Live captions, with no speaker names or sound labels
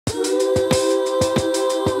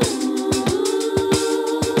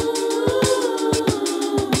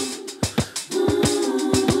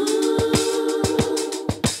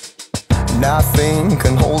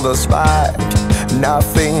can hold us back,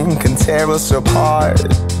 nothing can tear us apart.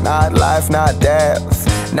 Not life, not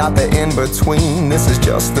death, not the in-between, this is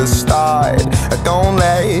just the start. Don't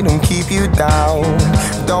let them keep you down,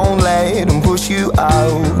 don't let them push you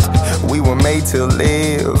out. We were made to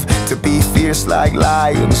live, to be fierce like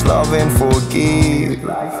lions, love and forgive.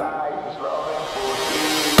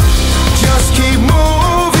 Just keep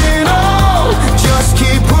moving on, just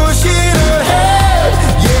keep pushing ahead.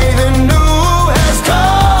 Yeah, the new has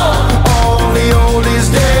come, all the old is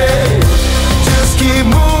dead. Just keep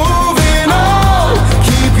moving on,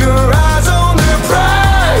 keep your eyes on the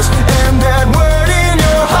prize, and that word in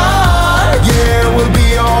your heart, yeah, we'll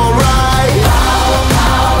be alright.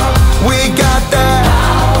 We got that,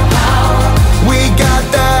 we got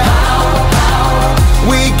that,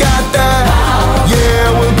 we got that, yeah,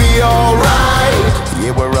 we'll be alright.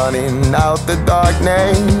 Yeah, we're running out the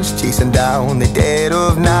darkness, chasing down the dead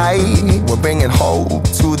of night. We're bringing hope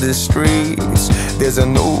to the streets, there's a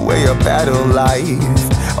new way, a better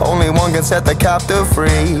life. Only one can set the captive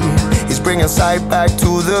free, he's bringing sight back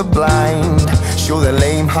to the blind, show the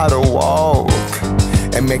lame how to walk,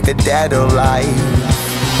 and make the dead alive.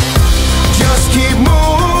 Just keep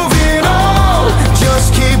moving on,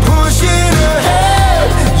 just keep pushing ahead.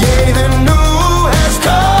 Yeah, the new has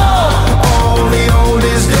come, all the old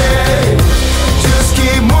is dead. Just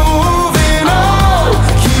keep moving on,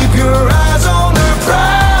 keep your eyes on the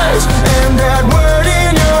prize, and that word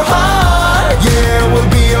in your heart, yeah, we'll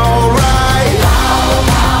be alright.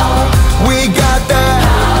 We got that,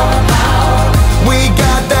 we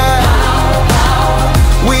got that,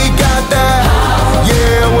 we got that,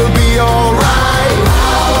 yeah, we'll be alright.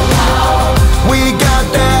 We got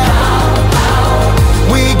that,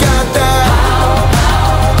 we got that,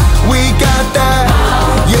 we got that,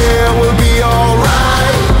 yeah, we'll be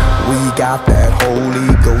alright. We got that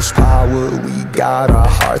Holy Ghost power, we got our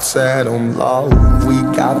hearts set on love. We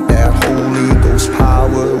got that Holy Ghost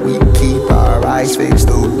power, we keep our eyes fixed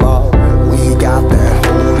above. We got that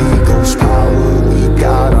Holy Ghost power, we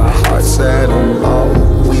got our hearts set on